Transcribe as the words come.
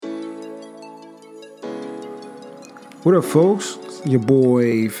What up, folks? Your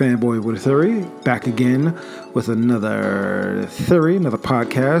boy, Fanboy with a Theory, back again with another theory, another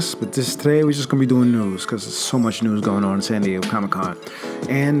podcast. But today we're just going to be doing news because there's so much news going on in San Diego Comic-Con.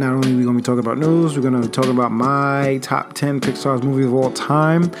 And not only are we going to be talking about news, we're going to be talking about my top 10 Pixar's movies of all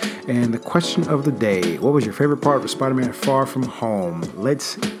time. And the question of the day, what was your favorite part of Spider-Man Far From Home?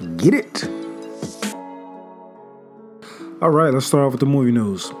 Let's get it. All right, let's start off with the movie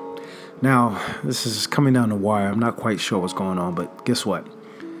news. Now, this is coming down the wire. I'm not quite sure what's going on, but guess what?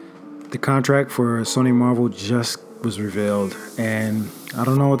 The contract for Sony Marvel just was revealed, and I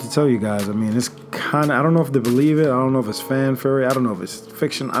don't know what to tell you guys. I mean, it's kind of, I don't know if they believe it. I don't know if it's fanfare. I don't know if it's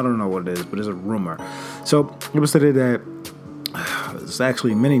fiction. I don't know what it is, but it's a rumor. So it was stated that there's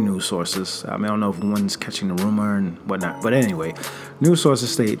actually many news sources. I mean, I don't know if one's catching the rumor and whatnot, but anyway, news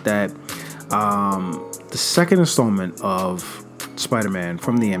sources state that the second installment of Spider-Man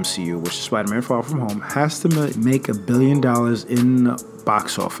from the MCU, which is Spider-Man Far From Home, has to make $1 billion in the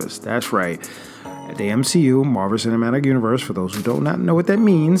box office. That's right. The MCU, Marvel Cinematic Universe, for those who do not know what that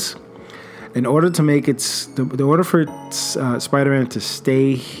means, in order to make the order for Spider-Man to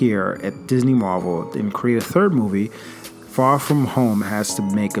stay here at Disney Marvel and create a third movie, Far From Home has to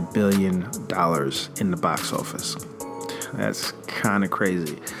make $1 billion in the box office. That's kind of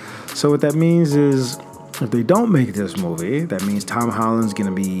crazy. So what that means is, if they don't make this movie, that means Tom Holland's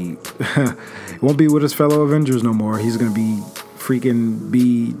going to be, won't be with his fellow Avengers no more. He's going to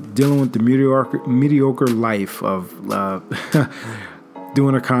be dealing with the mediocre life of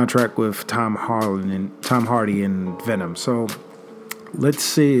doing a contract with Tom Hardy and Venom. So let's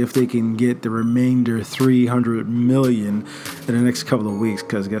see if they can get the remainder $300 million in the next couple of weeks,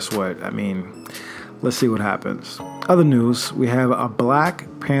 because guess what? I mean, let's see what happens. Other news, we have a Black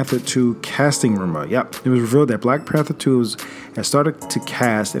Panther 2 casting rumor. Yep, it was revealed that Black Panther 2 has started to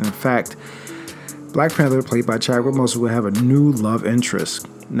cast, and in fact, Black Panther, played by Chadwick Boseman, will have a new love interest.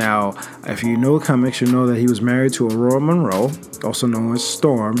 Now, if you know comics, you know that he was married to Aurora Monroe, also known as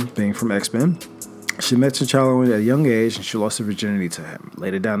Storm, being from X-Men. She met T'Challa at a young age, and she lost her virginity to him.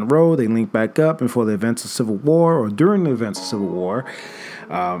 Later down the road, they linked back up before the events of Civil War, or during the events of Civil War.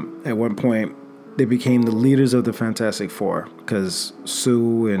 At one point, they became the leaders of the Fantastic Four, because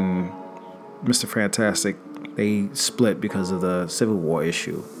Sue and Mr. Fantastic, they split because of the Civil War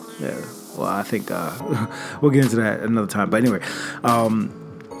issue. Yeah, well, I think we'll get into that another time. But anyway,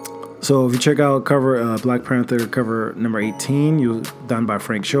 so if you check out cover Black Panther cover number 18, done by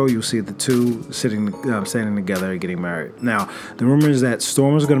Frank Cho, you'll see the two standing together and getting married. Now, the rumor is that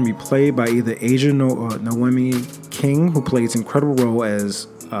Storm is going to be played by either Asia Naomi King, who plays an incredible role as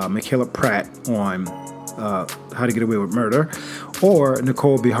Michaela Pratt on How to Get Away with Murder, or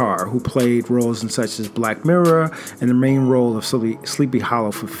Nicole Bihar, who played roles in such as Black Mirror and the main role of Sleepy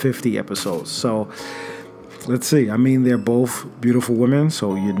Hollow for 50 episodes. So let's see. I mean, they're both beautiful women,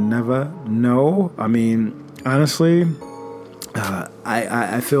 so you never know. I mean, honestly,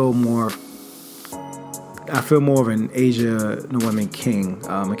 I feel more of an Asia Naomi King,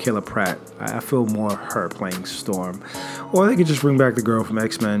 Michaela Pratt. I feel more her playing Storm. Or they could just bring back the girl from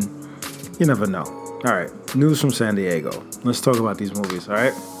X-Men. You never know. All right, news from San Diego. Let's talk about these movies, all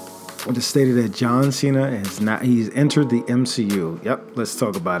right? It is stated that John Cena he's entered the MCU. Yep, let's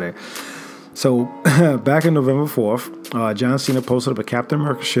talk about it. So, back on November 4th, John Cena posted up a Captain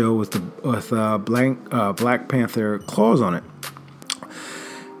America show with Black Panther claws on it.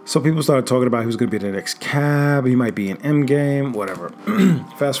 So people started talking about who's going to be the next Cap. He might be in Endgame, whatever.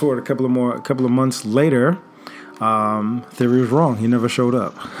 Fast forward a couple of months later, theory was wrong. He never showed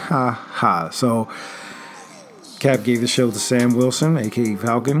up. Ha ha. So Cap gave the show to Sam Wilson, aka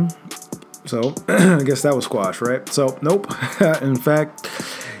Falcon. So I guess that was squashed, right? So nope. In fact,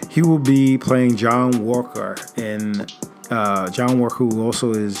 he will be playing John Walker, who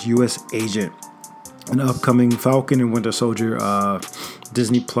also is U.S. agent, an upcoming Falcon and Winter Soldier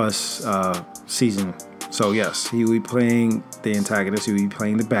Disney Plus season. So yes, he will be playing the antagonist. He will be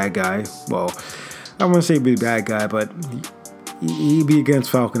playing the bad guy. Well, I wouldn't say be the bad guy, but he'd be against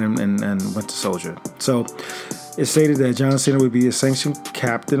Falcon and Winter Soldier. So it's stated that John Cena would be a sanctioned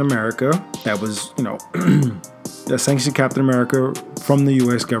Captain America. That was, a sanctioned Captain America from the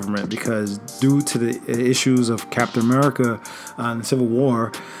U.S. government, because due to the issues of Captain America in the Civil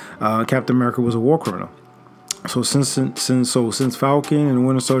War, Captain America was a war criminal. So since Falcon and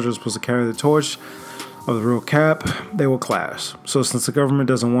Winter Soldier are supposed to carry the torch of the real Cap, they will clash. So since the government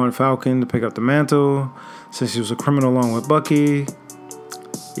doesn't want Falcon to pick up the mantle, since he was a criminal along with Bucky,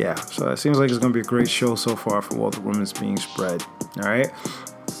 yeah. So it seems like it's going to be a great show so far from all the rumors being spread. All right.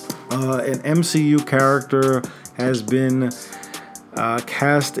 An MCU character has been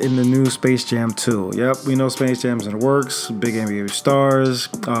Cast in the new Space Jam 2. Yep, we know Space Jam's in the works. Big NBA stars,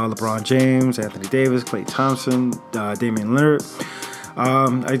 LeBron James, Anthony Davis, Klay Thompson, Damian Lillard.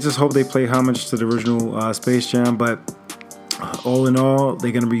 I just hope they play homage to the original Space Jam, but all in all,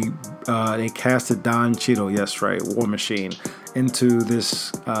 they're going to be, they casted Don Cheadle, yes, right, War Machine, into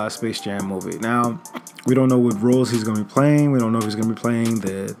this Space Jam movie. Now, we don't know what roles he's going to be playing. We don't know if he's going to be playing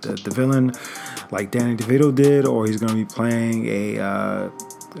the villain like Danny DeVito did, or he's going to be playing I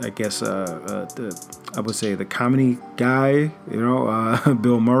would say the comedy guy,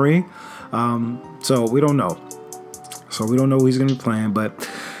 Bill Murray. So we don't know. So we don't know who he's going to be playing, but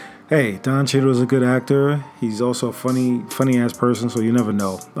hey, Don Cheadle is a good actor. He's also a funny ass person, so you never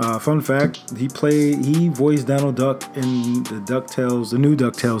know. Fun fact: he voiced Donald Duck in the new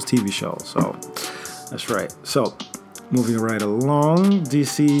DuckTales TV show. So that's right. So moving right along,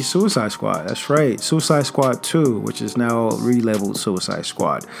 DC Suicide Squad. That's right, Suicide Squad 2, which is now relabeled Suicide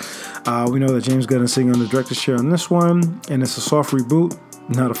Squad. We know that James Gunn is sitting on the director's chair on this one, and it's a soft reboot,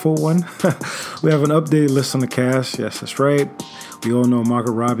 not a full one. We have an updated list on the cast. Yes, that's right. We all know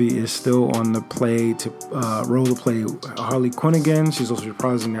Margot Robbie is still on the role to play Harley Quinn again. She's also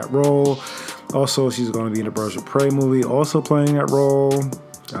reprising that role. Also, she's going to be in the Birds of Prey movie, also playing that role.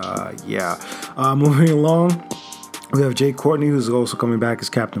 Moving along, we have Jai Courtney, who's also coming back as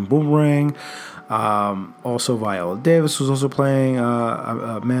Captain Boomerang. Also, Viola Davis, who's also playing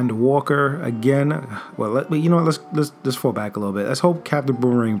Amanda Walker again. Well, let's fall back a little bit. Let's hope Captain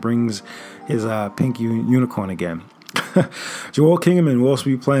Boomerang brings his pink unicorn again. Joel Kinnaman will also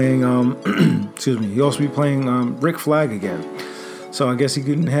be playing. He'll also be playing Rick Flag again. So I guess he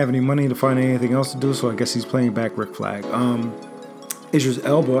couldn't have any money to find anything else to do. So I guess he's playing back Rick Flag. Idris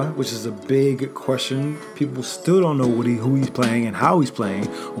Elba, which is a big question. People still don't know who he's playing and how he's playing,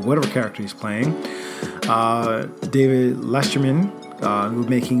 or whatever character he's playing. David Letterman, who's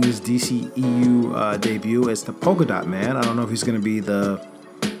making his DCEU debut as the Polka Dot Man. I don't know if he's going to be the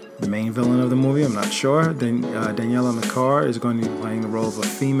main villain of the movie. I'm not sure. Then Daniela McCarr is going to be playing the role of a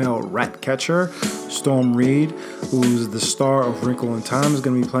female rat catcher. Storm Reed, who's the star of Wrinkle in Time, is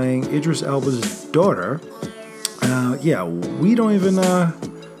going to be playing Idris Elba's daughter. We don't even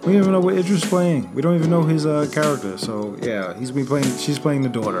know what Idris is playing. We don't even know his character. So yeah, she's playing the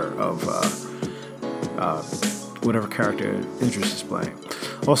daughter of whatever character Idris is playing.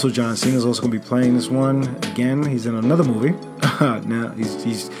 Also, John Cena is also going to be playing this one again. He's in another movie. Now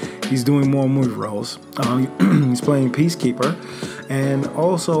he's doing more movie roles. He's playing Peacekeeper, and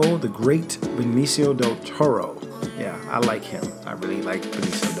also the great Benicio del Toro. Yeah, I like him. I really like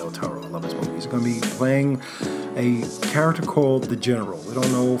Benicio del Toro. I love his movies. He's going to be playing a character called the General. We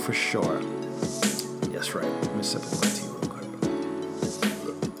don't know for sure. Yes, right. Let me sip my tea real quick.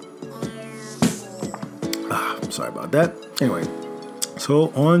 I'm sorry about that. Anyway, so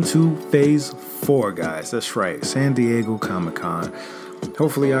on to Phase 4, guys. That's right. San Diego Comic-Con.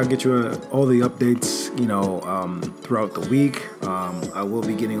 Hopefully I'll get you all the updates, throughout the week. I will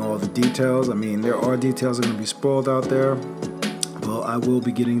be getting all the details. I mean, there are details that are going to be spoiled out there. Well, I will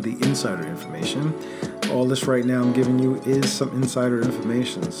be getting the insider information. All this right now I'm giving you is some insider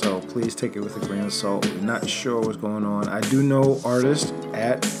information, so please take it with a grain of salt. We're not sure what's going on. I do know artists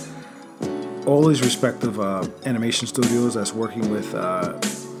at all these respective animation studios that's working with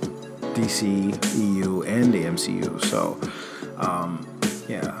DC, EU, and the MCU. So,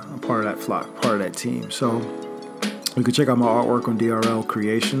 I'm part of that flock, part of that team. So you can check out my artwork on DRL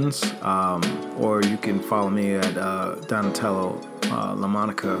Creations, or you can follow me at Donatello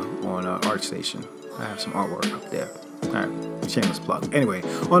LaMonica on ArtStation. I have some artwork up there. All right, shameless plug. Anyway,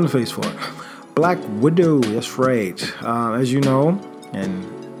 on to Phase 4. Black Widow, that's right. As you know, and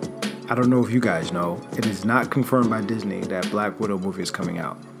I don't know if you guys know, it is not confirmed by Disney that Black Widow movie is coming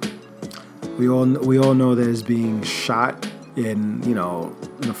out. We all know that it's being shot in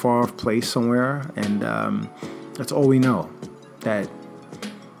a far off place somewhere, and that's all we know. That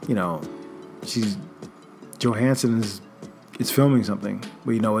Johansson is filming something.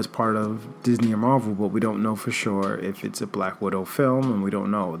 We know it's part of Disney or Marvel, but we don't know for sure if it's a Black Widow film, and we don't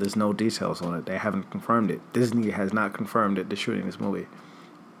know. There's no details on it. They haven't confirmed it. Disney has not confirmed that they're shooting this movie.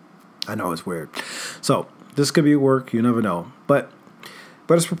 I know it's weird. So this could be work. You never know. But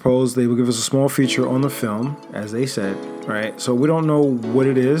as proposed, they will give us a small feature on the film, as they said, right? So we don't know what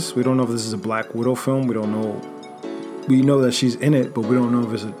it is. We don't know if this is a Black Widow film. We don't know. We know that she's in it, but we don't know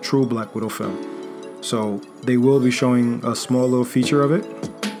if it's a true Black Widow film. So they will be showing a small little feature of it.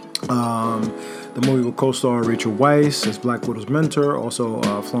 The movie will co-star Rachel Weisz as Black Widow's mentor, also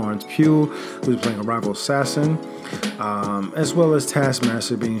Florence Pugh, who's playing a rival assassin, as well as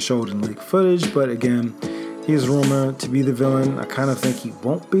Taskmaster being showed in leaked footage. But again, He's rumored to be the villain. I kind of think he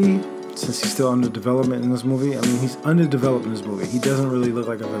won't be, since he's still under development in this movie. I mean, he's underdeveloped in this movie. He doesn't really look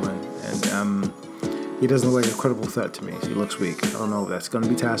like a villain, and he doesn't look like a credible threat to me. He looks weak. I don't know if that's going to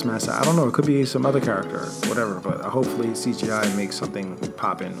be Taskmaster. I don't know. It could be some other character, whatever. But hopefully CGI makes something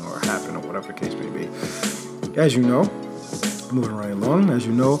pop in or happen or whatever the case may be. As you know, moving right along, as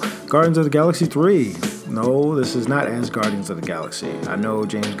you know, Guardians of the Galaxy 3. No, this is not as Guardians of the Galaxy. I know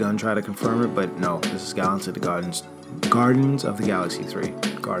James Gunn tried to confirm it, but no, this is Guardians of the Galaxy 3.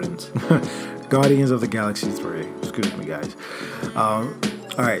 Guardians of the Galaxy 3. Excuse me, guys.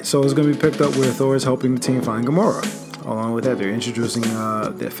 Alright, so it's going to be picked up where Thor is helping the team find Gamora. Along with that, they're introducing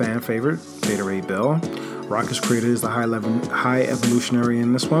their fan favorite, Beta Ray Bill. Rocket's creator is the high evolutionary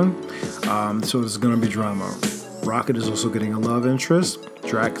in this one. So there's going to be drama. Rocket is also getting a love interest.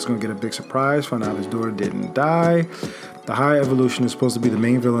 Drax is going to get a big surprise, find out his daughter didn't die. The High Evolution is supposed to be the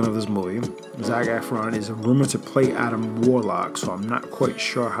main villain of this movie. Zac Efron is rumored to play Adam Warlock, so I'm not quite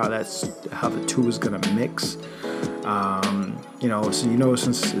sure how the two is going to mix.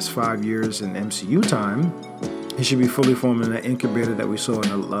 Since it's 5 years in MCU time, he should be fully formed in that incubator that we saw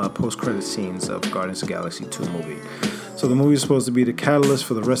in the post-credit scenes of Guardians of the Galaxy 2 movie. So the movie is supposed to be the catalyst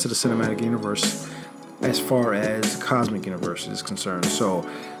for the rest of the cinematic universe as far as the cosmic universe is concerned. So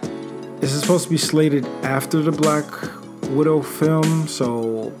this is supposed to be slated after the Black Widow film.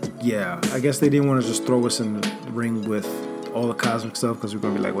 So yeah, I guess they didn't want to just throw us in the ring with all the cosmic stuff because we're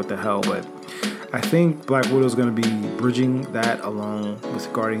going to be like, what the hell? But I think Black Widow is going to be bridging that along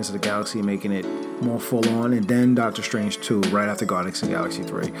with Guardians of the Galaxy, making it more full on, and then Doctor Strange 2 right after Guardians of the Galaxy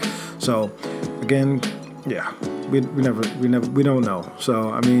 3. So again, yeah, we don't know.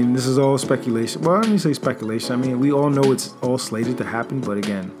 So I mean, this is all speculation. Well, let me say speculation. I mean, we all know it's all slated to happen, but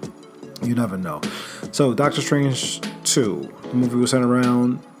again, you never know. So Doctor Strange 2, the movie was centered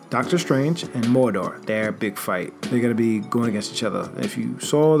around Doctor Strange and Mordor, their big fight. They're going to be going against each other. If you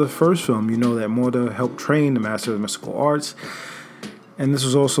saw the first film, you know that Mordor helped train the Master of the Mystical Arts. And this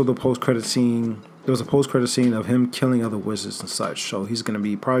was also the post-credit scene. There was a post-credit scene of him killing other wizards and such. So he's going to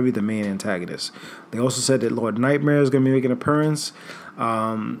be probably the main antagonist. They also said that Lord Nightmare is going to be making an appearance.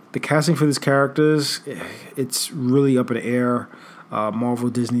 The casting for these characters, it's really up in the air. Marvel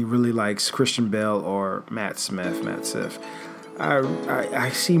Disney really likes Christian Bale or Matt Smith. I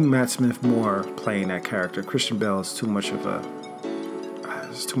see Matt Smith more playing that character. Christian Bale is too much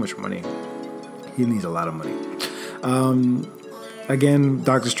money. He needs a lot of money. Again,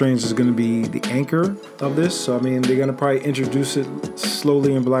 Doctor Strange is going to be the anchor of this. So, I mean, they're going to probably introduce it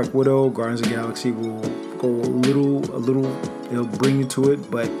slowly in Black Widow. Guardians of the Galaxy will go a little, they'll bring you to it,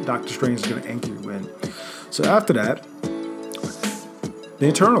 but Doctor Strange is going to anchor you in. So after that, The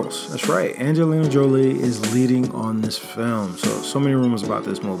Eternals. That's right. Angelina Jolie is leading on this film. So many rumors about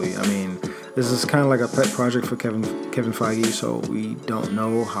this movie. I mean, this is kind of like a pet project for Kevin Feige, so we don't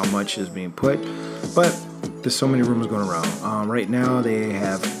know how much is being put, but there's so many rumors going around. Right now, they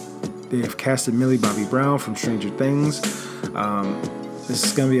have casted Millie Bobby Brown from Stranger Things. This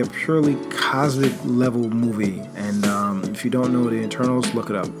is going to be a purely cosmic level movie, and if you don't know The Eternals, look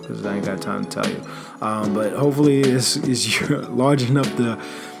it up because I ain't got time to tell you. But hopefully, this is large enough to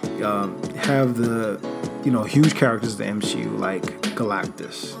have the huge characters of the MCU like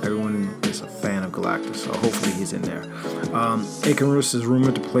Galactus. Everyone is a fan of Galactus, so hopefully he's in there. Icarus is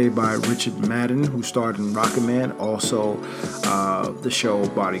rumored to play by Richard Madden, who starred in Rocketman, also the show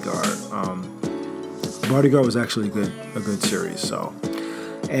Bodyguard. Bodyguard was actually a good series. So,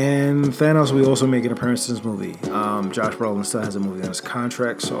 and Thanos will also make an appearance in this movie. Josh Brolin still has a movie on his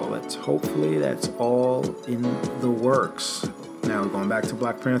contract, so hopefully that's all in the works. Now going back to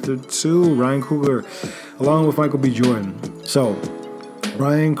Black Panther 2, Ryan Coogler, along with Michael B. Jordan. So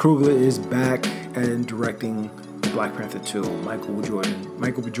Ryan Coogler is back and directing Black Panther 2. Michael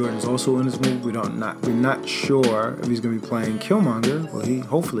B. Jordan is also in this movie. We're not sure if he's going to be playing Killmonger. Well,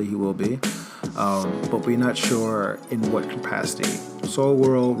 hopefully he will be, but we're not sure in what capacity. Soul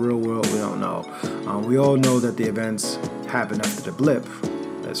World, Real World, we don't know. We all know that the events happen after the blip.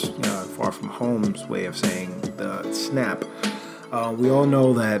 That's Far From Home's way of saying the snap. We all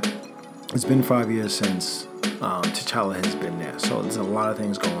know that it's been 5 years since T'Challa has been there, so there's a lot of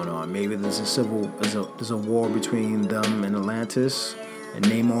things going on. Maybe there's a war between them and Atlantis, and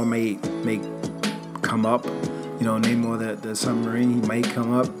Namor may come up. Namor, the submarine, he might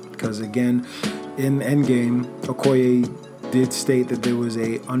come up because again, in Endgame, Okoye did state that there was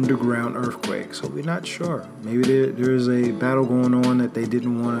a underground earthquake, so we're not sure. Maybe there is a battle going on that they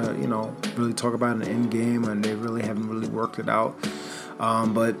didn't want to, really talk about in Endgame, and they really haven't really worked it out.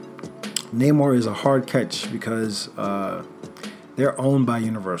 But Namor is a hard catch because they're owned by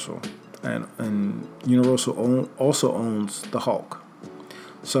Universal. and Universal also owns the Hulk.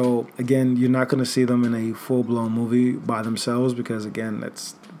 So again, you're not going to see them in a full-blown movie by themselves because again,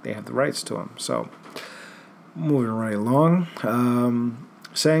 they have the rights to them. So moving right along,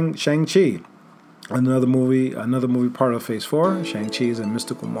 Shang-Chi, another movie part of Phase 4. Shang-Chi is a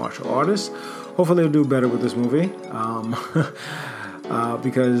mystical martial artist. Hopefully they'll do better with this movie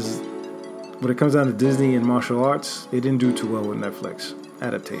because when it comes down to Disney and martial arts, they didn't do too well with Netflix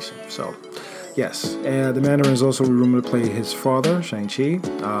adaptation. So yes, the Mandarin is also rumored to play his father, Shang-Chi.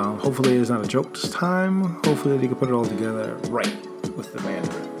 Hopefully it's not a joke this time. Hopefully they can put it all together right with the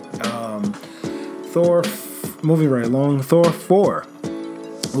Mandarin. Moving right along, Thor 4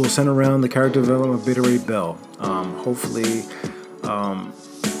 will center around the character development of Beta Ray Bill. Hopefully,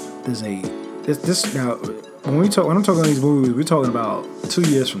 there's this now. When I'm talking about these movies, we're talking about 2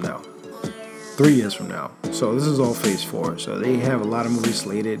 years from now, 3 years from now. So this is all Phase 4. So they have a lot of movies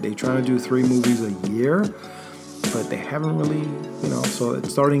slated. They trying to do 3 movies a year, but they haven't really, So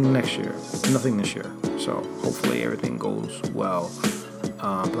it's starting next year, nothing this year. So hopefully everything goes well.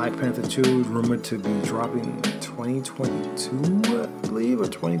 Black Panther 2 is rumored to be dropping 2022, I believe, or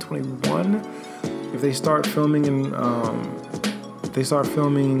 2021. If they start filming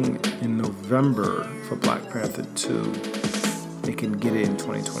in November for Black Panther 2, they can get it in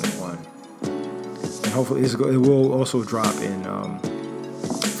 2021. And hopefully it will also drop in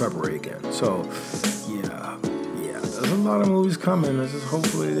February again. So yeah, there's a lot of movies coming. It's just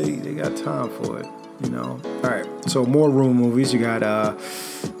hopefully they got time for it. All right, so more room movies. You got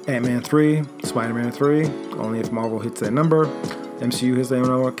Ant-Man 3, Spider-Man 3, only if Marvel hits that number. MCU hits that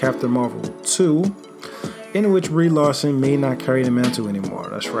number. Captain Marvel 2, in which Brie Larson may not carry the mantle anymore.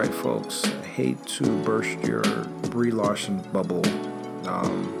 That's right, folks. I hate to burst your Brie Larson bubble.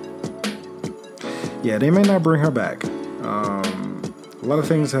 Yeah, they may not bring her back. A lot of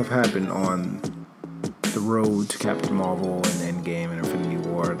things have happened on the road to Captain Marvel and Endgame and Infinity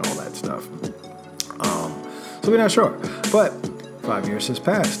War and all that stuff. So we're not sure, but 5 years has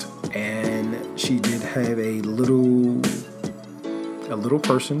passed, and she did have a little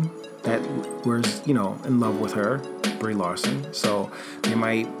person that was, in love with her, Brie Larson. So they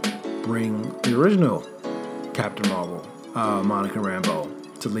might bring the original Captain Marvel, Monica Rambeau,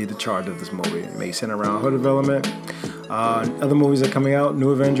 to lead the charge of this movie. It may center around her development. Other movies are coming out: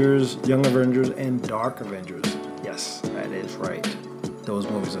 New Avengers, Young Avengers, and Dark Avengers. Yes, that is right. Those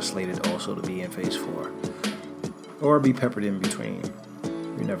movies are slated also to be in Phase 4. Or be peppered in between.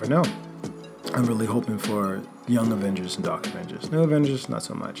 You never know. I'm really hoping for Young Avengers and Dark Avengers. New Avengers, not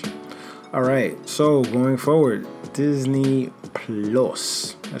so much. All right, so going forward, Disney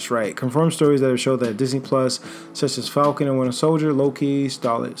Plus. That's right. Confirmed stories that have showed that Disney Plus, such as Falcon and Winter Soldier, Loki,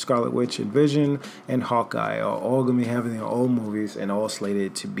 Scarlet Witch and Vision, and Hawkeye, are all going to be having their own movies and all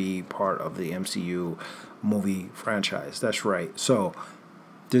slated to be part of the MCU movie franchise. That's right. So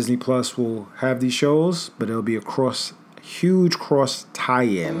Disney Plus will have these shows, but it'll be a huge cross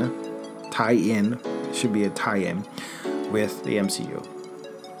tie-in. It should be a tie-in with the MCU.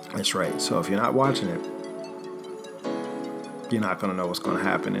 That's right. So if you're not watching it, you're not going to know what's going to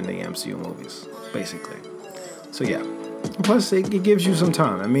happen in the MCU movies, basically. So yeah. Plus, it gives you some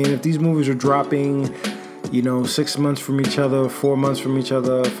time. I mean, if these movies are dropping, 6 months from each other, 4 months from each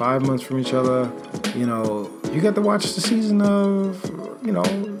other, 5 months from each other, you got to watch the season of,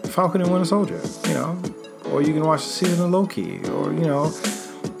 Falcon and Winter Soldier, or you can watch the season of Loki, or,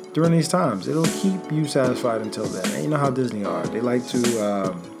 during these times. It'll keep you satisfied until then. And you know how Disney are. They like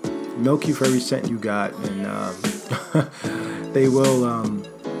to milk you for every cent you got, and they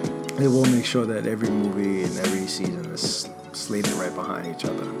will make sure that every movie and every season is slated right behind each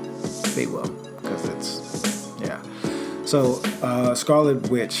other. They will, because yeah. So, Scarlet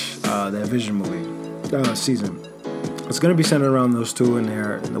Witch, that Vision movie, season, it's going to be centered around those two and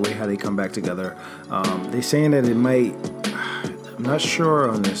the way how they come back together. They're saying that it might, I'm not sure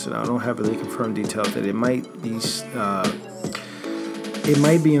on this, and I don't have really confirmed details, that it might be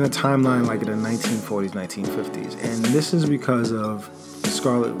in a timeline like in the 1940s, 1950s. And this is because of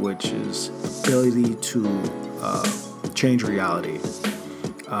Scarlet Witch's ability to change reality.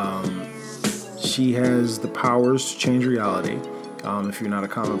 She has the powers to change reality. If you're not a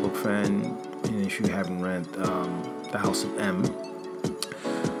comic book fan, and if you haven't read The House of M,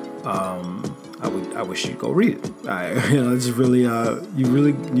 I wish you'd go read it. It's really you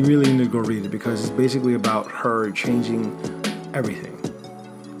really need to go read it, because it's basically about her changing everything.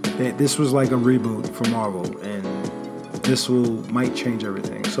 This was like a reboot for Marvel, and this might change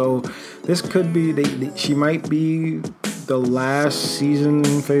everything. So this could be she might be the last season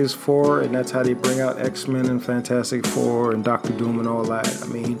in Phase 4, and that's how they bring out X-Men and Fantastic Four and Doctor Doom and all that. I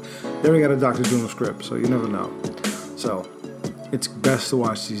mean, they already got a Doctor Doom script, so you never know. So it's best to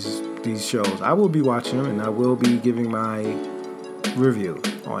watch these shows. I will be watching them, and I will be giving my review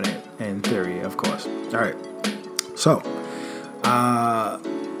on it and theory, of course. All right. So,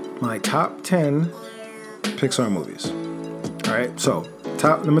 my top 10 Pixar movies. All right. So,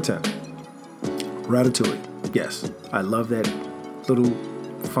 top number 10, Ratatouille. Yes, I love that little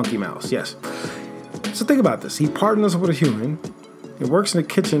funky mouse. Yes. So think about this. He partners with a human. He works in the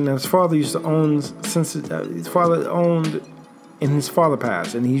kitchen that his father used to own since his father owned, and his father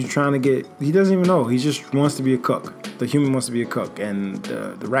passed. And he's trying to get. He doesn't even know. He just wants to be a cook. The human wants to be a cook, and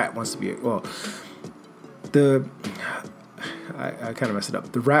the rat wants to be I kind of messed it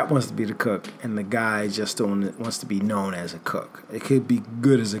up. The rat wants to be the cook, and the guy just wants to be known as a cook. It could be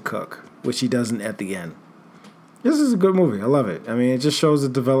good as a cook, which he doesn't at the end. This is a good movie. I love it. I mean, it just shows the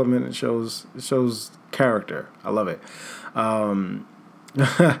development. It shows character. I love it.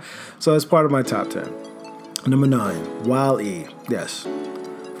 So it's part of my top 10. Number 9, Wall-E. Yes.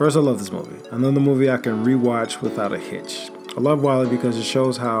 First, I love this movie. Another movie I can rewatch without a hitch. I love Wall-E because it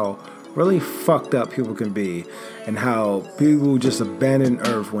shows how really fucked up people can be, and how people just abandoned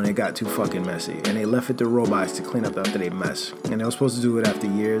Earth when it got too fucking messy, and they left it to robots to clean up after they mess. And they were supposed to do it after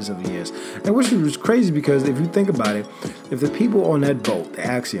years of years. And which was crazy because if you think about it, if the people on that boat, the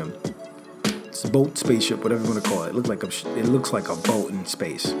Axiom, it's a boat, spaceship, whatever you want to call it, it looks like a boat in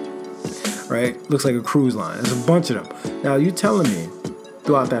space, right? Looks like a cruise line. There's a bunch of them. Now you telling me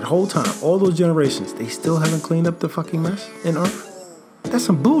throughout that whole time, all those generations, they still haven't cleaned up the fucking mess in Earth? That's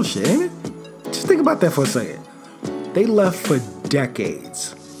some bullshit, ain't it? Just think about that for a second. They left for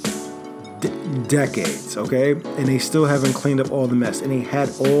decades. Decades, okay? And they still haven't cleaned up all the mess. And they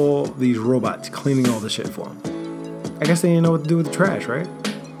had all these robots cleaning all the shit for them. I guess they didn't know what to do with the trash, right?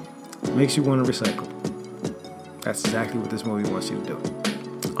 It makes you want to recycle. That's exactly what this movie wants you to do.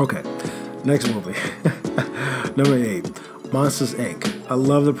 Okay, next movie. Number 8, Monsters, Inc. I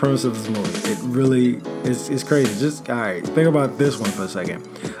love the premise of this movie. It really is crazy. Just, all right, think about this one for a second.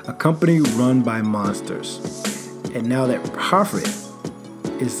 A company run by monsters. And now that profit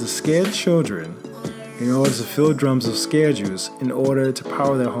is to scare children in order to fill drums of scare juice in order to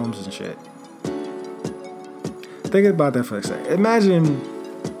power their homes and shit. Think about that for a second. Imagine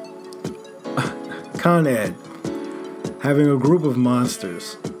Con Ed having a group of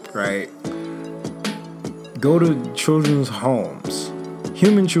monsters, right, go to children's homes,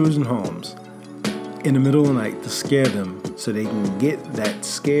 human children's homes, in the middle of the night to scare them so they can get that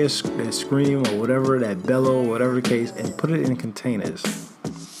scare, that scream or whatever, that bellow, whatever the case, and put it in containers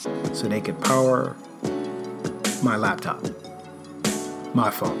so they can power my laptop,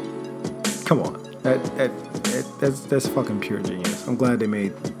 my phone. Come on. That's fucking pure genius. I'm glad they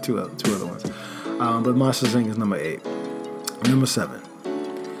made two other ones. But Monsters, Inc. is number 8. Number 7.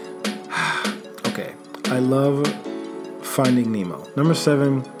 Okay. I love Finding Nemo. Number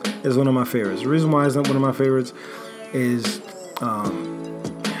 7 is one of my favorites. The reason why it's not one of my favorites is the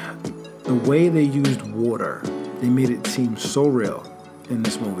way they used water. They made it seem so real in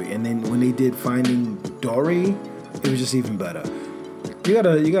this movie. And then when they did Finding Dory, it was just even better. You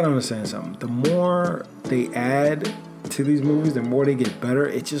gotta understand something. The more they add to these movies, the more they get better.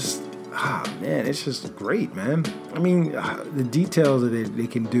 It just, man, it's just great, man. I mean, the details that they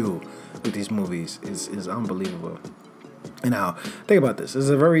can do with these movies is unbelievable. And now, think about this. It's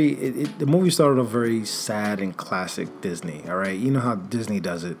the movie started off very sad and classic Disney, all right? You know how Disney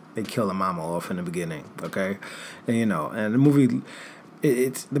does it. They kill the mama off in the beginning, okay? And and the movie,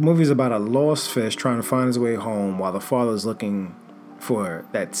 the movie's about a lost fish trying to find his way home while the father's looking for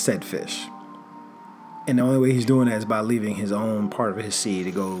that said fish. And the only way he's doing that is by leaving his own part of his sea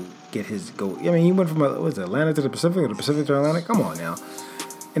to go get I mean, he went from Atlantic to the Pacific, or the Pacific to Atlantic? Come on now.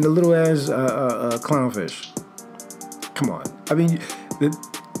 And the little ass clownfish. Come on. I mean,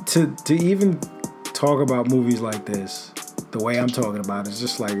 to even talk about movies like this, the way I'm talking about it, it's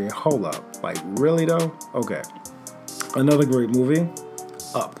just like, hold up. Like, really though? Okay. Another great movie,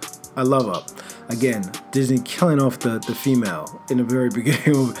 Up. I love Up. Again, Disney killing off the female in the very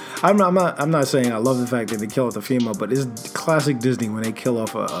beginning. I'm not saying I love the fact that they kill off the female, but it's classic Disney when they kill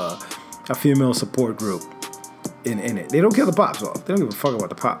off a female support group in it. They don't kill the pops off. They don't give a fuck about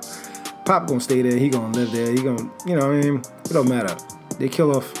the pop. Pop gonna stay there. He gonna live there. He gonna, you know what I mean? It don't matter. They kill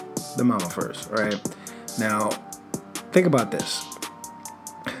off the mama first, right? Now, think about this.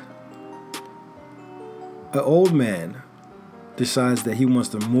 An old man decides that he wants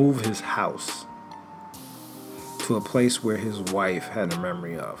to move his house to a place where his wife had a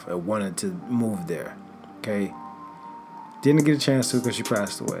memory of and wanted to move there, okay? Didn't get a chance to because she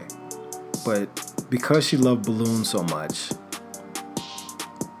passed away. But because she loved balloons so much,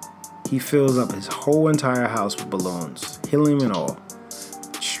 he fills up his whole entire house with balloons, helium and all,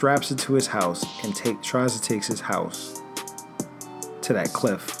 straps it to his house, and tries to take his house to that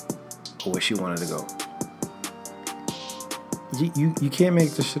cliff or where she wanted to go. You can't make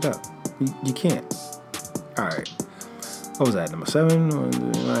this shit up. You can't. All right. What was that? Number 7?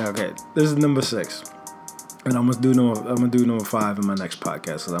 Okay. This is number 6. And I'm gonna do number 5 in my next podcast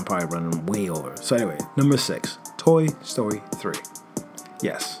because I'm probably running way over. So anyway, number 6, Toy Story 3.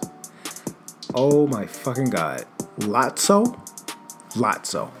 Yes. Oh my fucking god, Lotso.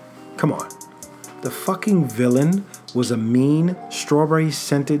 Come on. The fucking villain was a mean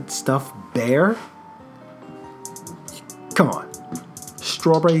strawberry-scented stuffed bear. Come on,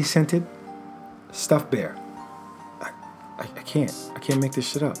 strawberry-scented stuffed bear. I can't make this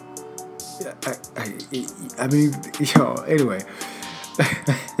shit up. I mean, anyway.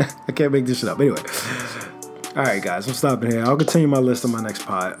 I can't make this shit up. Anyway. Alright, guys, I'm stopping here. I'll continue my list on my next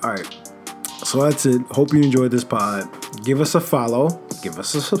pod. Alright. So that's it. Hope you enjoyed this pod. Give us a follow. Give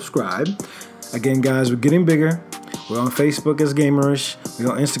us a subscribe. Again, guys, we're getting bigger. We're on Facebook as Gamerish.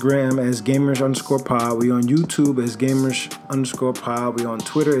 We're on Instagram as Gamerish_pod. We're on YouTube as Gamerish_pod. We're on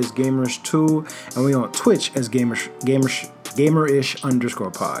Twitter as Gamerish2. And we're on Twitch as Gamerish_pod.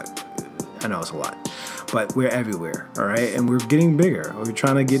 I know it's a lot, but we're everywhere, all right? And we're getting bigger. We're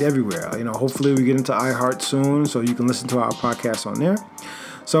trying to get everywhere. Hopefully we get into iHeart soon so you can listen to our podcast on there.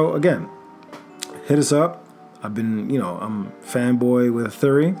 So, again, hit us up. I've been, I'm Fanboy with a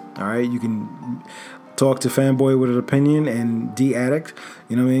Theory, all right? You can talk to Fanboy with an Opinion and D-Addict,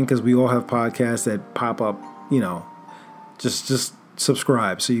 you know what I mean? Because we all have podcasts that pop up, just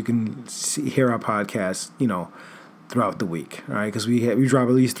subscribe so you can hear our podcast, throughout the week, all right? Because we drop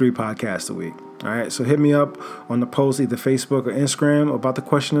at least 3 podcasts a week, all right? So hit me up on the post, either Facebook or Instagram, about the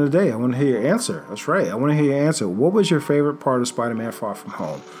question of the day. I want to hear your answer. That's right. I want to hear your answer. What was your favorite part of Spider-Man Far From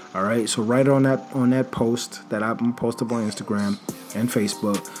Home? All right? So write it on that post that I'm posted on Instagram and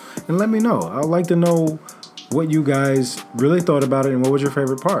Facebook, and let me know. I'd like to know what you guys really thought about it and what was your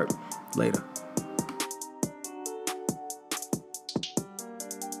favorite part. Later.